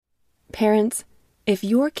Parents, if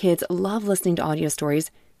your kids love listening to audio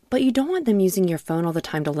stories, but you don't want them using your phone all the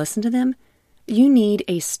time to listen to them, you need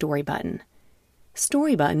a story button.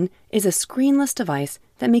 Story Button is a screenless device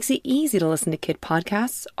that makes it easy to listen to kid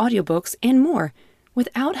podcasts, audiobooks, and more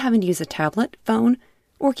without having to use a tablet, phone,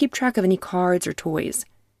 or keep track of any cards or toys.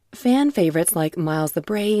 Fan favorites like Miles the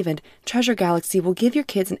Brave and Treasure Galaxy will give your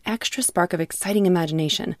kids an extra spark of exciting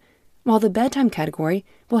imagination, while the bedtime category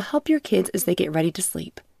will help your kids as they get ready to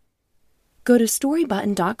sleep. Go to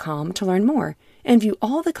storybutton.com to learn more and view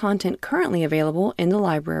all the content currently available in the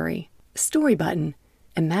library. Story Button.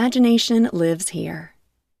 Imagination lives here.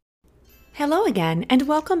 Hello again, and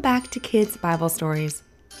welcome back to Kids Bible Stories.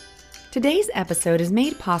 Today's episode is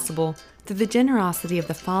made possible through the generosity of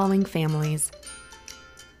the following families.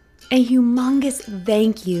 A humongous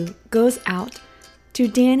thank you goes out to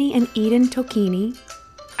Danny and Eden Tokini.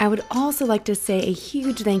 I would also like to say a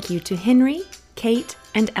huge thank you to Henry, Kate,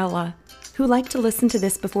 and Ella, who like to listen to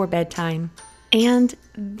this before bedtime. And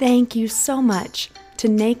thank you so much to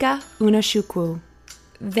Neka Unashukwu.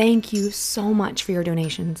 Thank you so much for your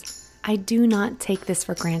donations. I do not take this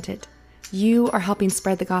for granted. You are helping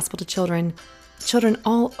spread the gospel to children. Children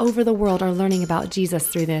all over the world are learning about Jesus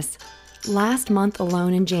through this. Last month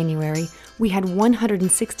alone in January, we had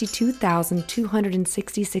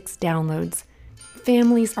 162,266 downloads.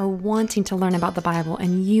 Families are wanting to learn about the Bible,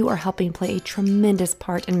 and you are helping play a tremendous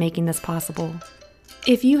part in making this possible.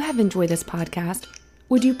 If you have enjoyed this podcast,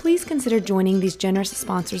 would you please consider joining these generous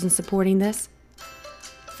sponsors and supporting this?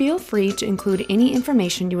 Feel free to include any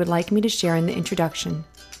information you would like me to share in the introduction.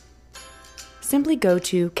 Simply go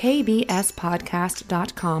to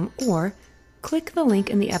kbspodcast.com or click the link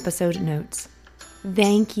in the episode notes.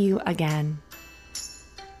 Thank you again.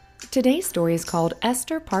 Today's story is called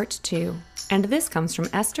Esther Part 2, and this comes from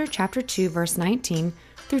Esther chapter 2, verse 19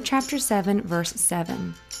 through chapter 7, verse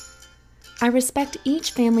 7. I respect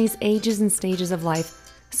each family's ages and stages of life,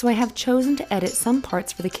 so I have chosen to edit some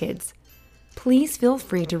parts for the kids. Please feel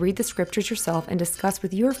free to read the scriptures yourself and discuss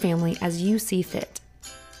with your family as you see fit.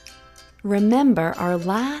 Remember our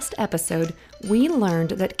last episode, we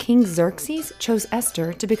learned that King Xerxes chose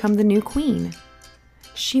Esther to become the new queen.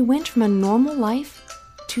 She went from a normal life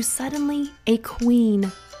to suddenly a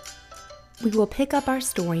queen. We will pick up our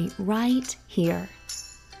story right here.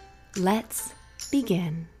 Let's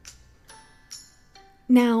begin.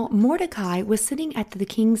 Now, Mordecai was sitting at the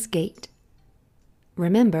king's gate.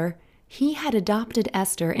 Remember, he had adopted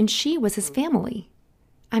Esther and she was his family.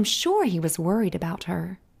 I'm sure he was worried about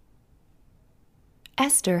her.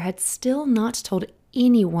 Esther had still not told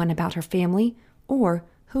anyone about her family or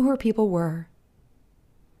who her people were.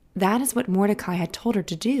 That is what Mordecai had told her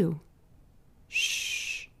to do.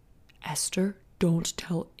 Shh, Esther, don't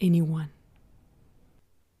tell anyone.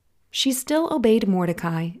 She still obeyed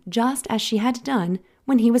Mordecai, just as she had done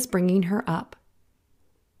when he was bringing her up.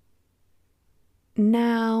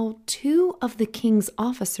 Now, 2 of the king's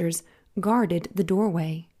officers guarded the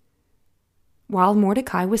doorway. While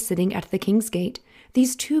Mordecai was sitting at the king's gate,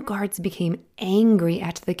 these 2 guards became angry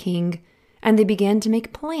at the king, and they began to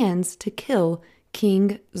make plans to kill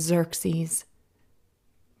King Xerxes.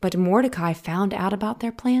 But Mordecai found out about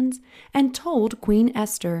their plans and told Queen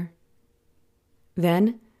Esther.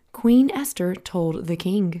 Then Queen Esther told the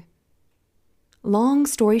king. Long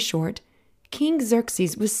story short, King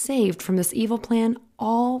Xerxes was saved from this evil plan,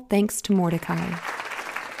 all thanks to Mordecai.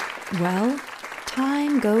 Well,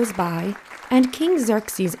 time goes by, and King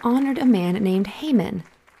Xerxes honored a man named Haman.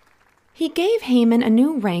 He gave Haman a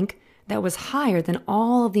new rank that was higher than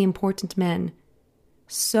all of the important men.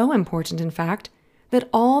 So important, in fact, that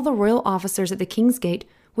all the royal officers at the king's gate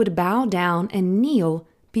would bow down and kneel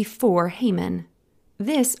before Haman.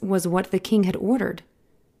 This was what the king had ordered.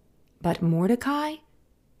 But Mordecai,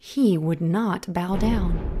 he would not bow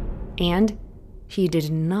down, and he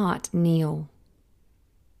did not kneel.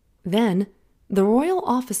 Then the royal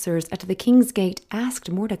officers at the king's gate asked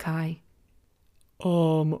Mordecai,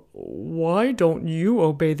 Why don't you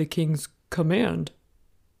obey the king's command?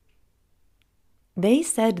 They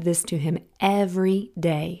said this to him every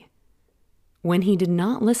day. When he did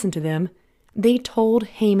not listen to them, they told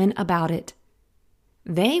Haman about it.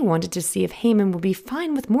 They wanted to see if Haman would be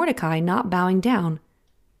fine with Mordecai not bowing down,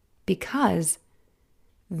 because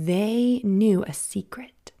they knew a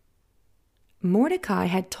secret. Mordecai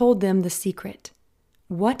had told them the secret,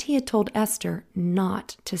 what he had told Esther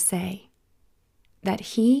not to say, that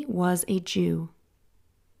he was a Jew.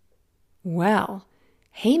 Well,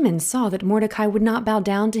 Haman saw that Mordecai would not bow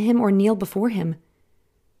down to him or kneel before him,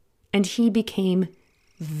 and he became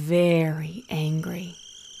very angry.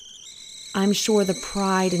 I'm sure the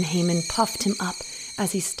pride in Haman puffed him up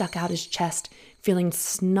as he stuck out his chest, feeling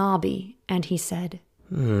snobby, and he said,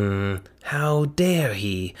 How dare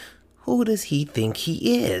he? Who does he think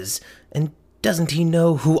he is? And doesn't he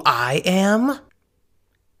know who I am?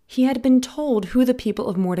 He had been told who the people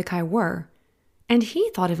of Mordecai were, and he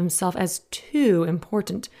thought of himself as too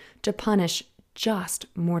important to punish just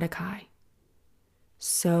Mordecai.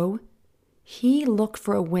 So he looked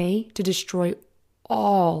for a way to destroy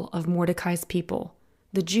all of Mordecai's people,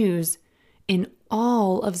 the Jews, in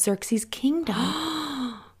all of Xerxes' kingdom.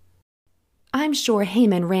 I'm sure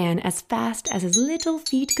Haman ran as fast as his little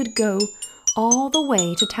feet could go all the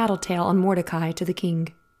way to tattletale on Mordecai to the king.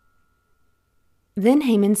 Then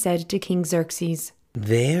Haman said to King Xerxes,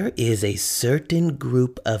 There is a certain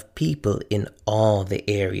group of people in all the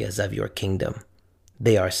areas of your kingdom.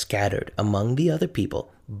 They are scattered among the other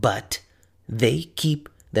people, but they keep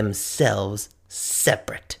themselves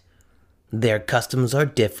separate. Their customs are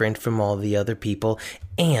different from all the other people,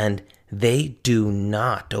 and they do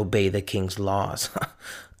not obey the king's laws.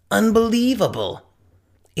 Unbelievable!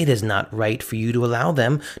 It is not right for you to allow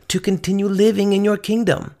them to continue living in your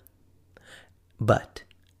kingdom. But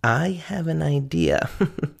I have an idea.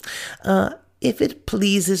 If it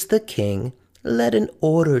pleases the king, let an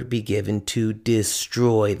order be given to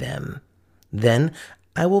destroy them. Then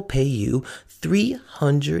I will pay you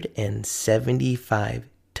 375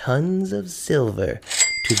 tons of silver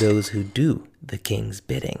to those who do the king's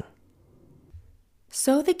bidding.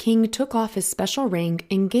 So the king took off his special ring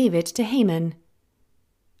and gave it to Haman.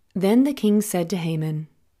 Then the king said to Haman,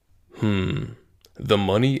 The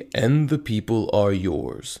money and the people are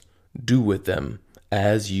yours. Do with them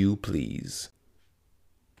as you please.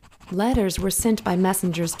 Letters were sent by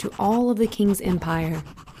messengers to all of the king's empire.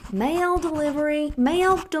 Mail delivery,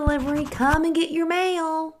 come and get your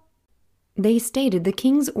mail. They stated the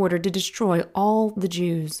king's order to destroy all the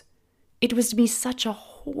Jews. It was to be such a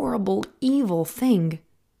horrible, evil thing.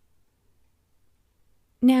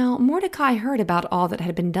 Now, Mordecai heard about all that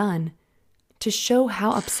had been done. To show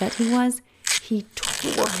how upset he was, he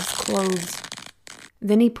tore his clothes.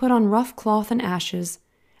 Then he put on rough cloth and ashes,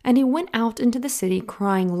 and he went out into the city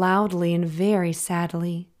crying loudly and very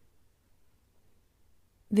sadly.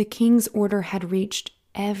 The king's order had reached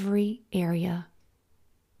every area,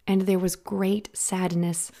 and there was great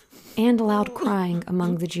sadness and loud crying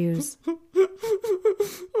among the Jews.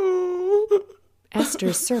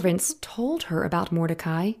 Esther's servants told her about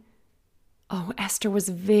Mordecai. Oh, Esther was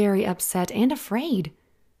very upset and afraid.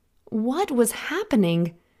 What was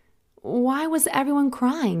happening? Why was everyone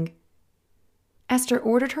crying? Esther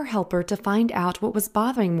ordered her helper to find out what was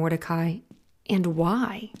bothering Mordecai and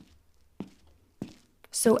why.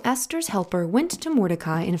 So Esther's helper went to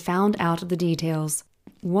Mordecai and found out the details,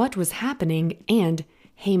 what was happening, and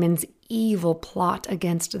Haman's evil plot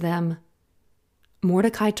against them.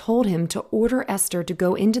 Mordecai told him to order Esther to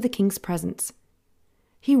go into the king's presence.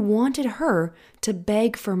 He wanted her to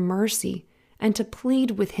beg for mercy and to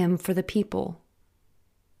plead with him for the people.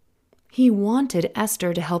 He wanted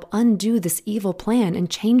Esther to help undo this evil plan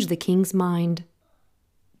and change the king's mind.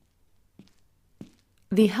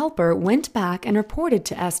 The helper went back and reported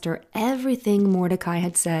to Esther everything Mordecai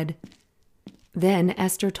had said. Then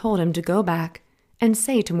Esther told him to go back and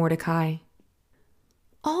say to Mordecai,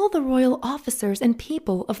 All the royal officers and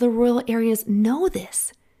people of the royal areas know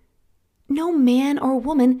this. No man or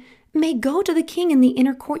woman may go to the king in the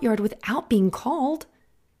inner courtyard without being called.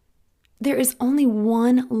 There is only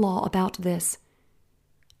one law about this.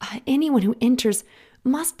 Anyone who enters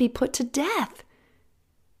must be put to death.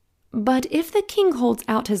 But if the king holds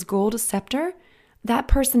out his gold scepter, that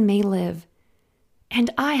person may live. And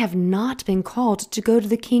I have not been called to go to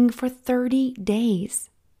the king for 30 days.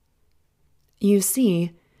 You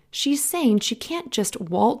see, she's saying she can't just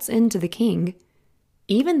waltz into the king.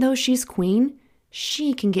 Even though she's queen,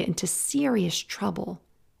 she can get into serious trouble.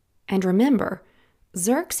 And remember,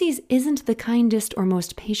 Xerxes isn't the kindest or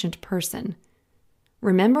most patient person.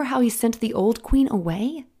 Remember how he sent the old queen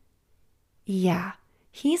away? Yeah,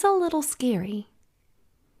 he's a little scary.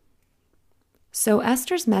 So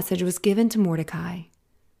Esther's message was given to Mordecai.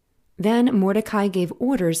 Then Mordecai gave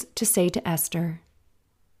orders to say to Esther,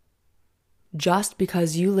 Just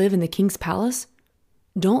because you live in the king's palace,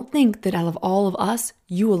 don't think that out of all of us,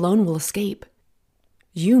 you alone will escape.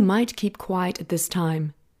 You might keep quiet at this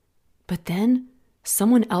time, but then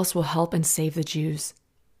someone else will help and save the Jews.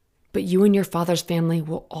 But you and your father's family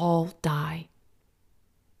will all die.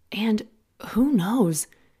 And who knows,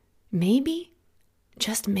 maybe,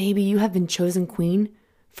 just maybe you have been chosen queen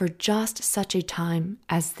for just such a time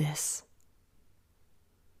as this.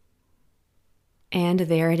 And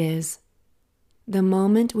there it is. The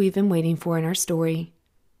moment we've been waiting for in our story.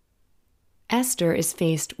 Esther is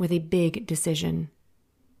faced with a big decision.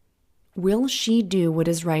 Will she do what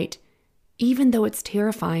is right, even though it's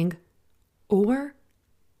terrifying, or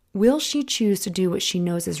will she choose to do what she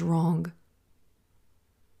knows is wrong?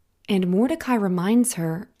 And Mordecai reminds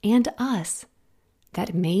her and us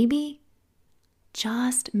that maybe,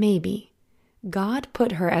 just maybe, God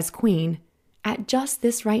put her as queen at just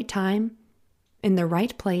this right time, in the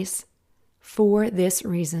right place, for this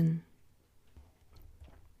reason.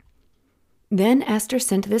 Then Esther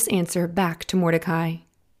sent this answer back to Mordecai.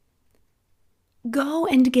 Go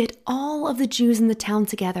and get all of the Jews in the town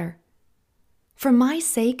together. For my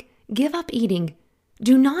sake, give up eating.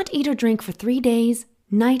 Do not eat or drink for 3 days,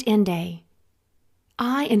 night and day.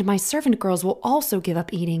 I and my servant girls will also give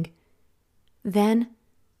up eating. Then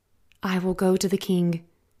I will go to the king,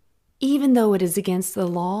 even though it is against the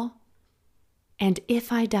law. And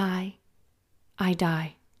if I die, I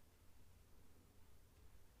die.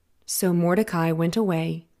 So Mordecai went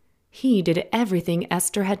away. He did everything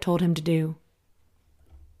Esther had told him to do.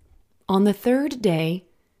 On the 3rd day,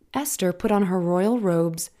 Esther put on her royal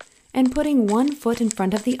robes, and putting one foot in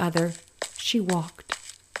front of the other, she walked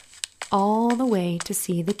all the way to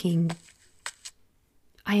see the king.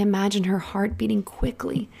 I imagine her heart beating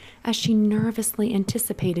quickly as she nervously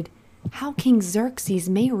anticipated how King Xerxes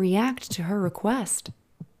may react to her request.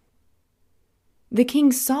 The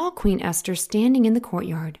king saw Queen Esther standing in the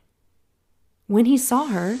courtyard. When he saw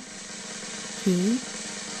her, he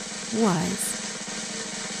was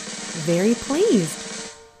very pleased.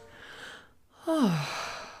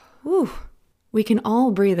 We can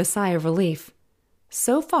all breathe a sigh of relief.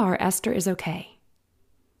 So far, Esther is okay.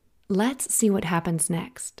 Let's see what happens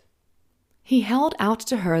next. He held out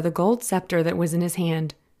to her the gold scepter that was in his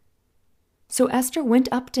hand. So Esther went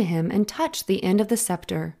up to him and touched the end of the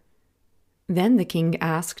scepter. Then the king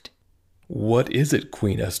asked, What is it,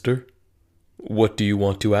 Queen Esther? What do you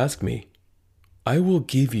want to ask me? I will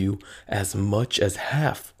give you as much as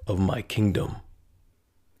half of my kingdom.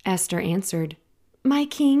 Esther answered, My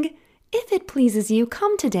king, if it pleases you,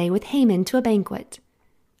 come today with Haman to a banquet.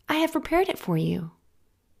 I have prepared it for you.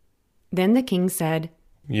 Then the king said,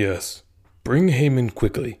 Yes, bring Haman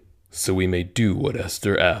quickly, so we may do what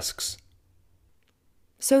Esther asks.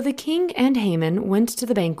 So the king and Haman went to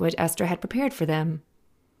the banquet Esther had prepared for them.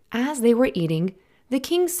 As they were eating, the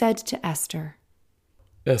king said to Esther,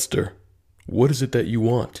 Esther, what is it that you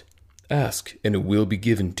want? Ask, and it will be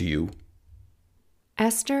given to you.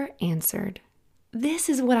 Esther answered, This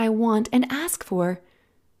is what I want and ask for.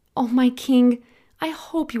 Oh, my king, I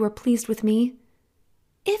hope you are pleased with me.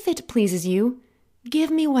 If it pleases you,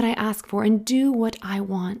 give me what I ask for and do what I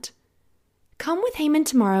want. Come with Haman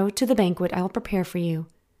tomorrow to the banquet I will prepare for you.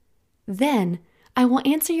 Then I will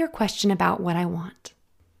answer your question about what I want.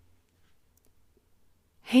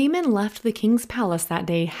 Haman left the king's palace that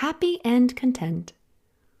day happy and content.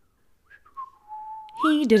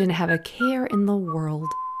 He didn't have a care in the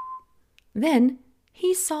world. Then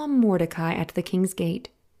he saw Mordecai at the king's gate.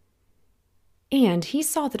 And he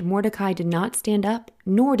saw that Mordecai did not stand up,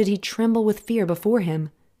 nor did he tremble with fear before him.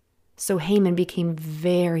 So Haman became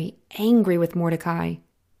very angry with Mordecai.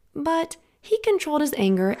 But he controlled his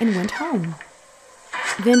anger and went home.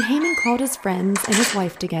 Then Haman called his friends and his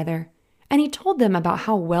wife together, and he told them about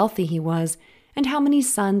how wealthy he was and how many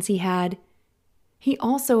sons he had. He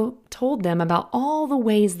also told them about all the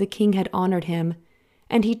ways the king had honored him,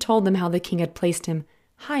 and he told them how the king had placed him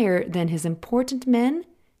higher than his important men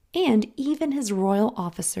and even his royal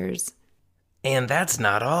officers. And that's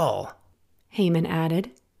not all. Haman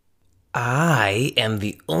added, I am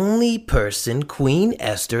the only person Queen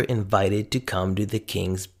Esther invited to come to the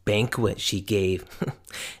king's banquet she gave.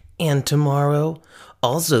 And tomorrow,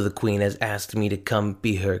 also the queen has asked me to come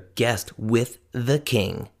be her guest with the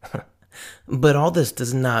king. But all this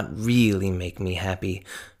does not really make me happy.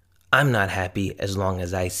 I'm not happy as long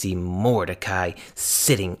as I see Mordecai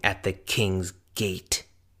sitting at the king's gate.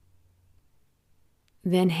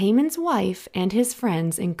 Then Haman's wife and his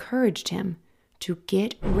friends encouraged him to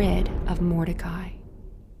get rid of Mordecai.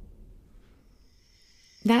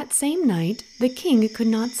 That same night, the king could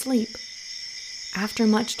not sleep. After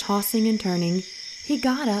much tossing and turning, he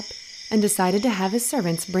got up and decided to have his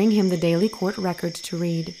servants bring him the daily court record to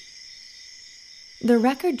read. The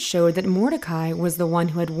record showed that Mordecai was the one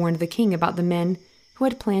who had warned the king about the men who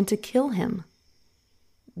had planned to kill him.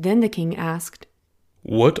 Then the king asked,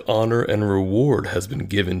 What honor and reward has been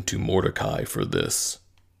given to Mordecai for this?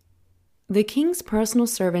 The king's personal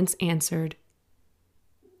servants answered,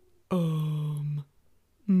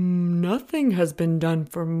 Nothing has been done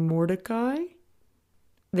for Mordecai.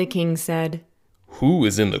 The king said, Who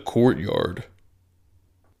is in the courtyard?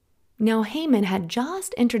 Now Haman had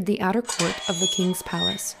just entered the outer court of the king's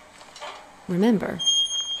palace. Remember,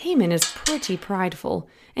 Haman is pretty prideful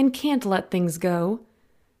and can't let things go.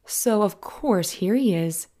 So, of course, here he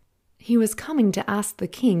is. He was coming to ask the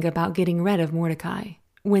king about getting rid of Mordecai,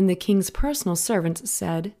 when the king's personal servant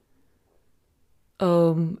said,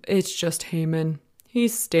 It's just Haman.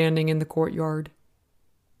 He's standing in the courtyard.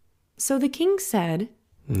 So the king said,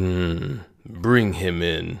 Bring him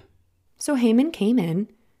in. So Haman came in,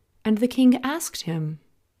 and the king asked him,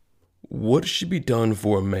 What should be done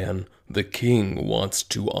for a man the king wants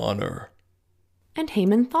to honor? And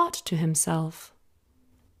Haman thought to himself,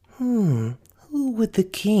 Who would the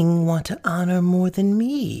king want to honor more than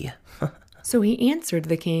me? So he answered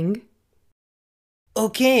the king, O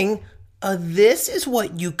king, this is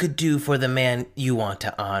what you could do for the man you want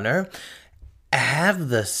to honor. Have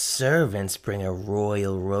the servants bring a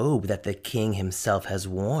royal robe that the king himself has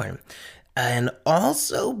worn, and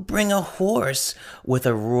also bring a horse with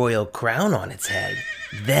a royal crown on its head.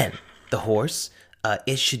 Then the horse,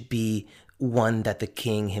 it should be one that the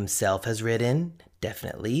king himself has ridden,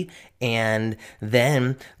 definitely. And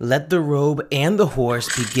then let the robe and the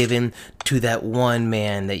horse be given to that one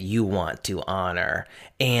man that you want to honor.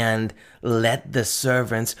 And let the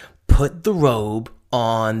servants put the robe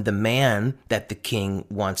on the man that the king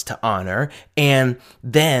wants to honor. And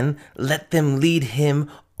then let them lead him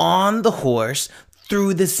on the horse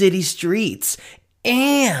through the city streets.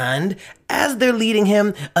 And as they're leading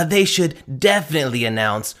him, they should definitely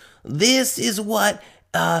announce, This is what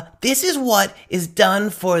is done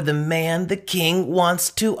for the man the king wants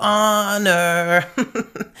to honor.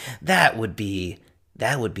 That would be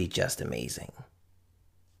just amazing.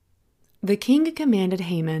 The king commanded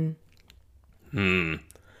Haman,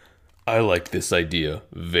 I like this idea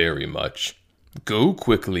very much. Go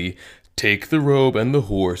quickly, take the robe and the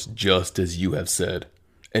horse just as you have said,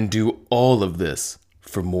 and do all of this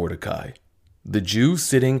for Mordecai, the Jew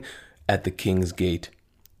sitting at the king's gate.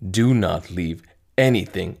 Do not leave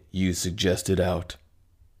anything you suggested out.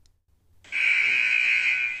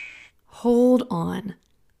 Hold on.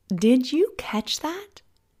 Did you catch that?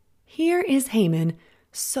 Here is Haman,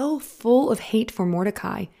 so full of hate for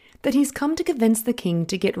Mordecai that he's come to convince the king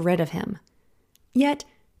to get rid of him. Yet,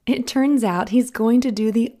 it turns out he's going to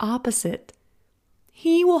do the opposite.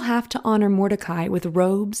 He will have to honor Mordecai with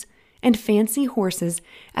robes and fancy horses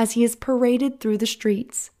as he is paraded through the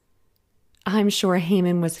streets. I'm sure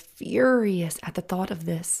Haman was furious at the thought of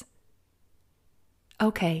this.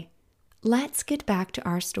 Okay, let's get back to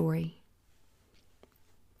our story.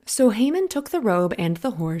 So Haman took the robe and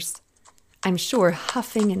the horse. I'm sure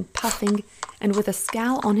huffing and puffing, and with a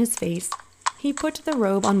scowl on his face, he put the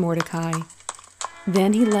robe on Mordecai.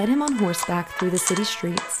 Then he led him on horseback through the city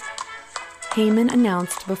streets. Haman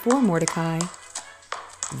announced before Mordecai,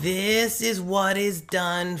 This is what is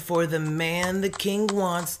done for the man the king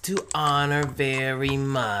wants to honor very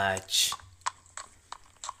much.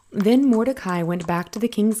 Then Mordecai went back to the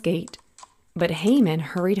king's gate, but Haman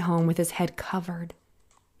hurried home with his head covered.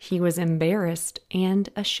 He was embarrassed and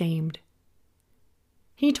ashamed.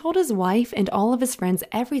 He told his wife and all of his friends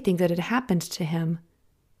everything that had happened to him.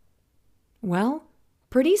 Well,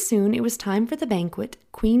 pretty soon it was time for the banquet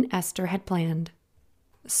Queen Esther had planned.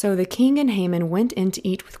 So the king and Haman went in to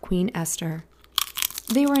eat with Queen Esther.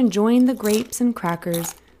 They were enjoying the grapes and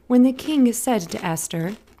crackers when the king said to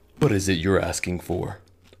Esther, What is it you're asking for?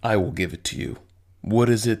 I will give it to you. What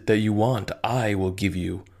is it that you want? I will give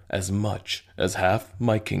you as much as half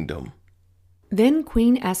my kingdom. Then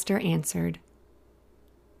Queen Esther answered,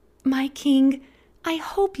 My king, I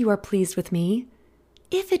hope you are pleased with me.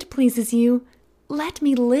 If it pleases you, let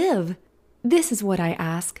me live. This is what I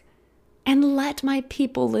ask. And let my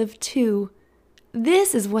people live too.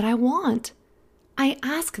 This is what I want. I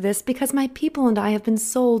ask this because my people and I have been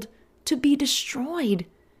sold to be destroyed.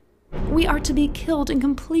 We are to be killed and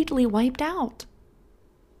completely wiped out.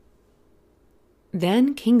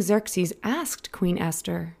 Then King Xerxes asked Queen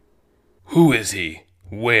Esther, Who is he?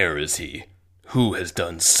 Where is he? Who has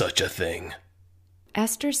done such a thing?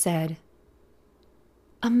 Esther said,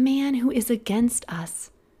 A man who is against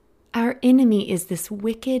us. Our enemy is this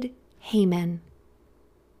wicked Haman.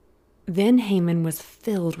 Then Haman was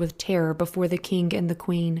filled with terror before the king and the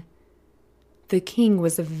queen. The king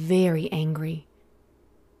was very angry.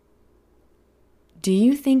 Do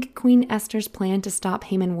you think Queen Esther's plan to stop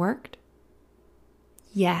Haman worked?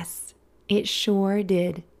 Yes, it sure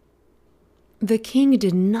did. The king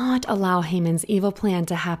did not allow Haman's evil plan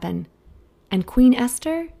to happen, and Queen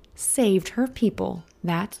Esther saved her people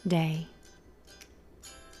that day.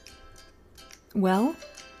 Well,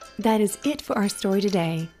 that is it for our story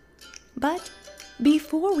today. But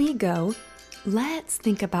before we go, let's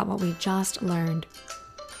think about what we just learned.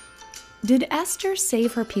 Did Esther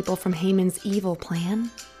save her people from Haman's evil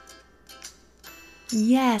plan?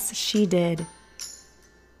 Yes, she did.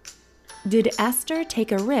 Did Esther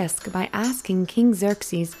take a risk by asking King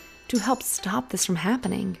Xerxes to help stop this from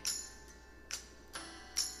happening?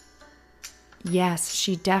 Yes,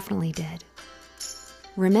 she definitely did.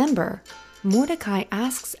 Remember, Mordecai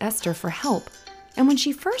asks Esther for help, and when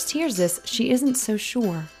she first hears this, she isn't so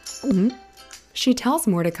sure. She tells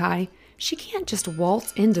Mordecai she can't just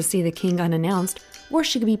waltz in to see the king unannounced, or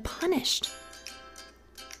she could be punished.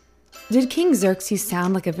 Did King Xerxes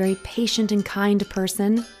sound like a very patient and kind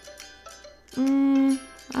person? I'm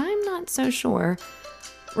not so sure.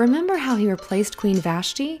 Remember how he replaced Queen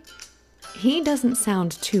Vashti? He doesn't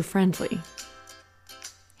sound too friendly.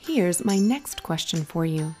 Here's my next question for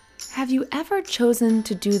you. Have you ever chosen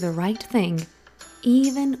to do the right thing,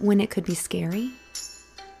 even when it could be scary?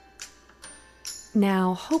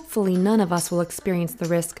 Now, hopefully none of us will experience the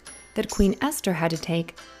risk that Queen Esther had to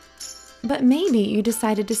take, but maybe you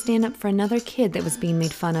decided to stand up for another kid that was being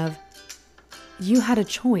made fun of. You had a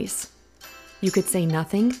choice. You could say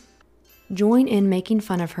nothing, join in making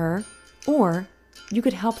fun of her, or you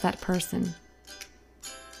could help that person.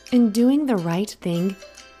 In doing the right thing,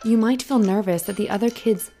 you might feel nervous that the other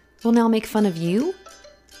kids will now make fun of you,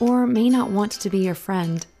 or may not want to be your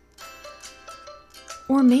friend.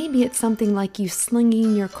 Or maybe it's something like you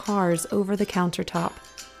slinging your cars over the countertop,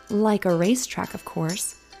 like a racetrack, of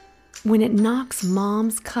course, when it knocks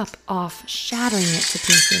Mom's cup off, shattering it to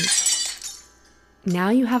pieces. Now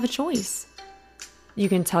you have a choice. You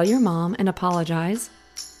can tell your mom and apologize,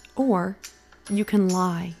 or you can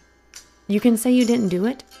lie. You can say you didn't do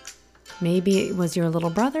it. Maybe it was your little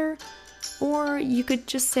brother, or you could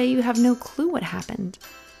just say you have no clue what happened.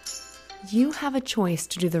 You have a choice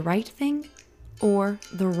to do the right thing or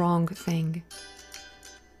the wrong thing.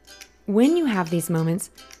 When you have these moments,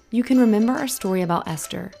 you can remember our story about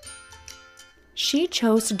Esther. She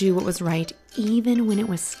chose to do what was right even when it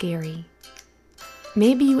was scary.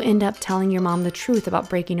 Maybe you end up telling your mom the truth about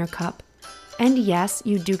breaking her cup. And yes,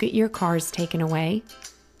 you do get your cars taken away.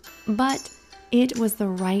 But it was the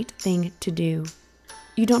right thing to do.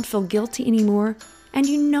 You don't feel guilty anymore, and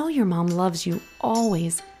you know your mom loves you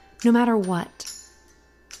always, no matter what.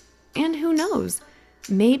 And who knows,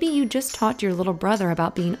 maybe you just taught your little brother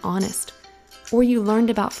about being honest, or you learned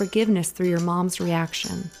about forgiveness through your mom's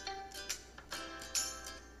reaction.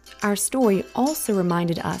 Our story also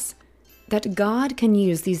reminded us that God can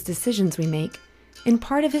use these decisions we make in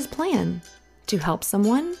part of His plan to help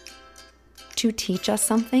someone, to teach us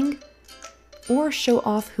something, or show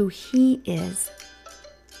off who He is.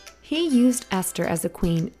 He used Esther as a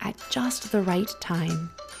queen at just the right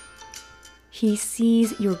time. He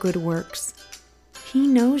sees your good works. He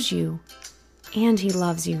knows you, and He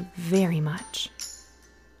loves you very much.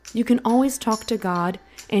 You can always talk to God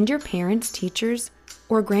and your parents, teachers,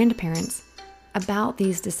 or grandparents about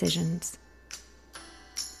these decisions.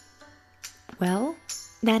 Well,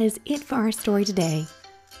 that is it for our story today.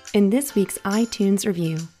 In this week's iTunes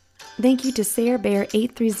review, thank you to Sarah Bear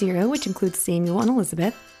 830, which includes Samuel and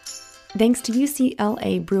Elizabeth. Thanks to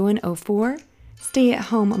UCLA Bruin 04, Stay at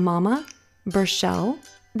Home Mama, Burchelle.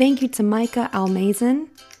 Thank you to Micah Almazan,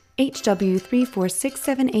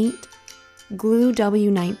 HW34678, Glue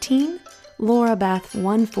W19, Laura Beth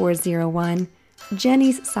 1401,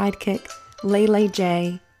 Jenny's Sidekick, Lele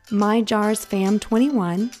J, My Jars Fam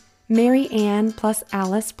 21, Mary Ann plus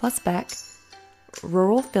Alice plus Beck,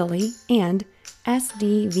 Rural Philly, and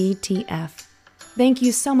SDVTF. Thank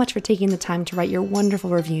you so much for taking the time to write your wonderful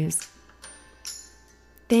reviews.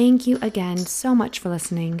 Thank you again so much for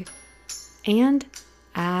listening. And,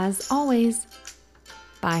 as always,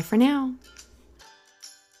 bye for now.